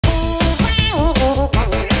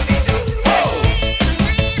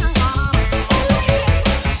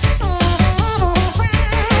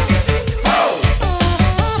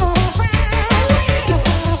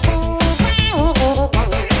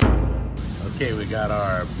Okay, we got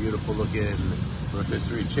our beautiful looking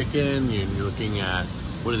rotisserie chicken. You're looking at,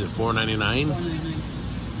 what is it, $4.99?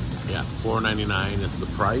 $4.99. Yeah, $4.99 is the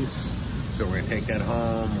price. So we're gonna take that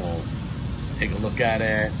home. We'll take a look at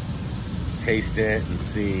it, taste it, and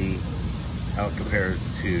see how it compares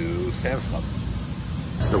to Sam's Club.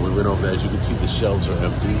 So we went over, as you can see, the shelves are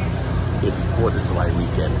empty. It's 4th of July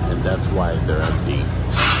weekend, and that's why they're empty.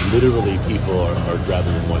 Literally, people are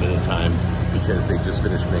grabbing them one at a time because they just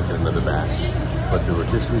finished making another batch. But the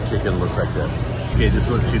rotisserie chicken looks like this. Okay, just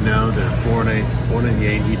to let you know, they're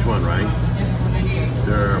 $4.98 each one, right?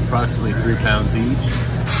 They're approximately 3 pounds each.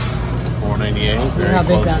 $4.98. Very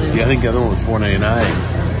close. Yeah, I think the other one was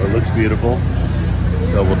 $4.99. It looks beautiful.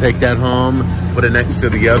 So we'll take that home, put it next to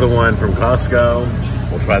the other one from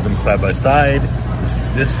Costco. We'll try them side by side.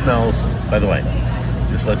 This smells, by the way,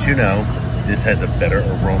 just to let you know, this has a better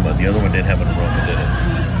aroma. The other one didn't have an aroma, did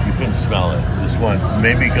it? You couldn't smell it. This one,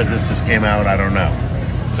 maybe because this just came out, I don't know.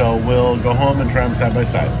 So we'll go home and try them side by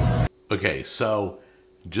side. Okay, so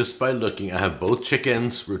just by looking, I have both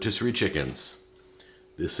chickens, rotisserie chickens.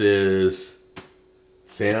 This is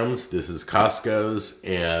Sam's, this is Costco's,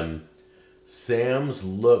 and Sam's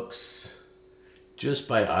looks, just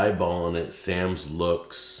by eyeballing it, Sam's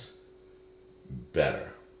looks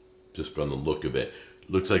better, just from the look of it.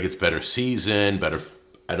 Looks like it's better seasoned, better,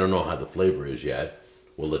 I don't know how the flavor is yet.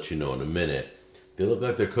 We'll let you know in a minute. They look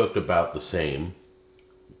like they're cooked about the same,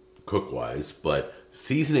 cook-wise, but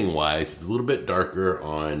seasoning-wise, it's a little bit darker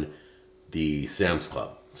on the Sam's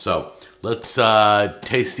Club. So let's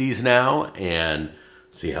taste these now and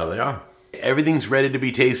see how they are. Everything's ready to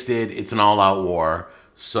be tasted. It's an all-out war.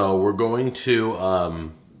 So we're going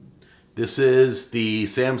to, this is the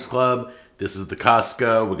Sam's Club. This is the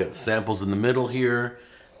Costco. We got the samples in the middle here.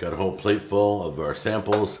 Got a whole plate full of our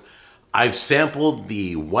samples. I've sampled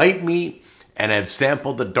the white meat and I've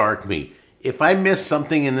sampled the dark meat. If I missed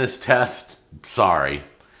something in this test, sorry.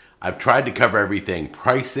 I've tried to cover everything.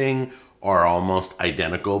 Pricing are almost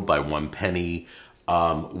identical by 1 penny.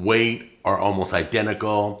 Weight are almost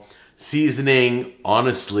identical. Seasoning,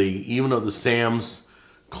 honestly, even though the Sam's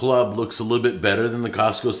Club looks a little bit better than the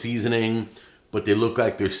Costco seasoning, but they look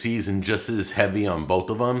like they're seasoned just as heavy on both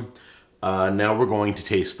of them. Now we're going to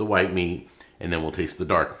taste the white meat, and then we'll taste the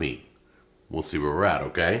dark meat. We'll see where we're at,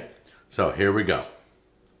 okay? So here we go.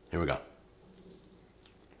 Here we go.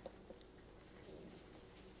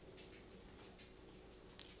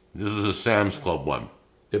 This is a Sam's Club one.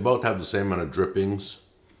 They both have the same amount of drippings.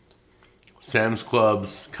 Sam's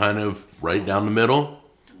Club's kind of right down the middle.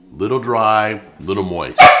 Little dry, little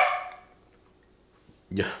moist.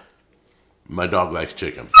 Yeah. My dog likes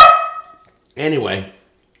chicken. Anyway,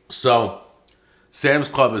 so Sam's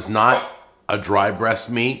Club is not a dry breast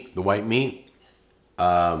meat, the white meat.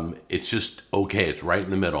 It's just okay. It's right in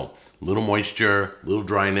the middle. Little moisture, little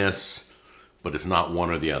dryness, but it's not one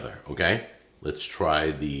or the other, okay? Let's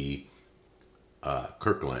try the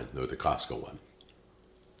Kirkland or the Costco one.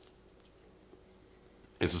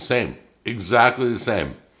 It's the same, exactly the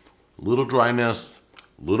same. Little dryness,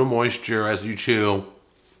 little moisture as you chew.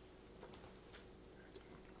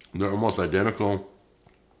 They're almost identical.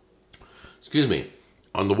 Excuse me,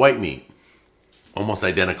 on the white meat, almost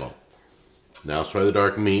identical. Now let's try the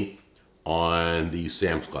dark meat on the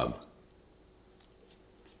Sam's Club.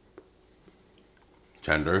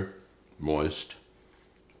 Tender, moist,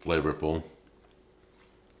 flavorful.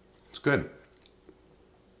 It's good.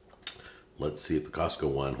 Let's see if the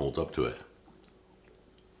Costco one holds up to it.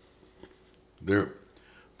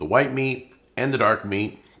 The white meat and the dark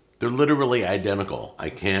meat, they're literally identical.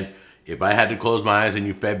 I can't, if I had to close my eyes and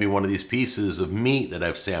you fed me one of these pieces of meat that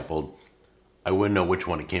I've sampled, I wouldn't know which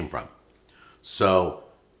one it came from. So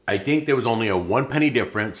I think there was only a 1 penny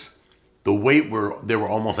difference. The weight they were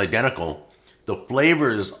almost identical. The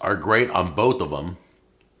flavors are great on both of them.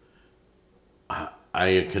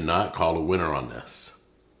 I cannot call a winner on this.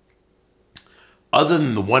 Other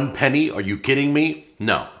than the 1 penny, are you kidding me?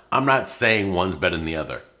 No, I'm not saying one's better than the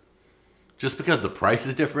other. Just because the price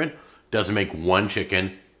is different doesn't make one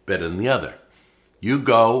chicken better than the other. You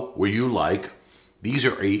go where you like. These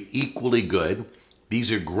are equally good.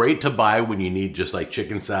 These are great to buy when you need just like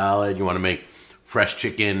chicken salad. You want to make fresh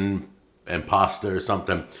chicken and pasta or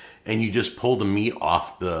something. And you just pull the meat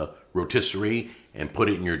off the rotisserie and put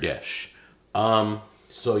it in your dish.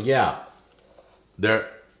 So yeah, they're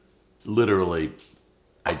literally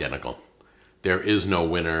identical. There is no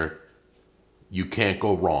winner. You can't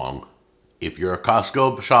go wrong. If you're a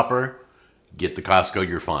Costco shopper, get the Costco,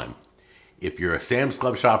 you're fine. If you're a Sam's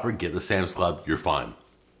Club shopper, get the Sam's Club, you're fine.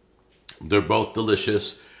 They're both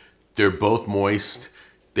delicious. They're both moist.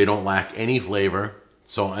 They don't lack any flavor.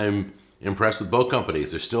 So I'm Impressed with both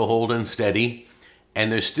companies. They're still holding steady,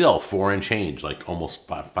 and they're still $4 and change, like almost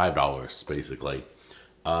 $5 basically,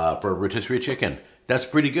 for a rotisserie chicken. That's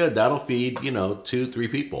pretty good. That'll feed, you know,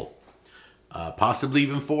 2-3 people, possibly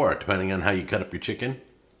even 4, depending on how you cut up your chicken.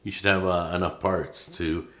 You should have enough parts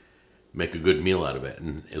to make a good meal out of it,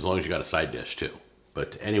 and as long as you got a side dish too.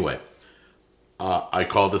 But anyway, I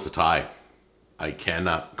call this a tie. I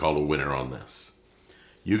cannot call a winner on this.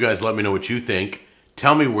 You guys let me know what you think.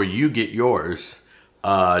 Tell me where you get yours.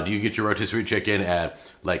 Do you get your rotisserie chicken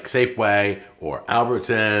at like Safeway or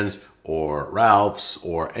Albertsons or Ralph's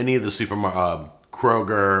or any of the supermarket,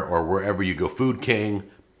 Kroger, or wherever you go, Food King?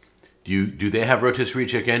 Do they have rotisserie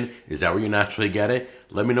chicken? Is that where you naturally get it?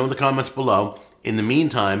 Let me know in the comments below. In the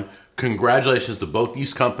meantime, congratulations to both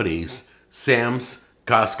these companies, Sam's,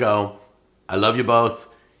 Costco. I love you both.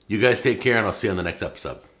 You guys take care, and I'll see you on the next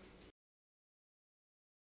episode.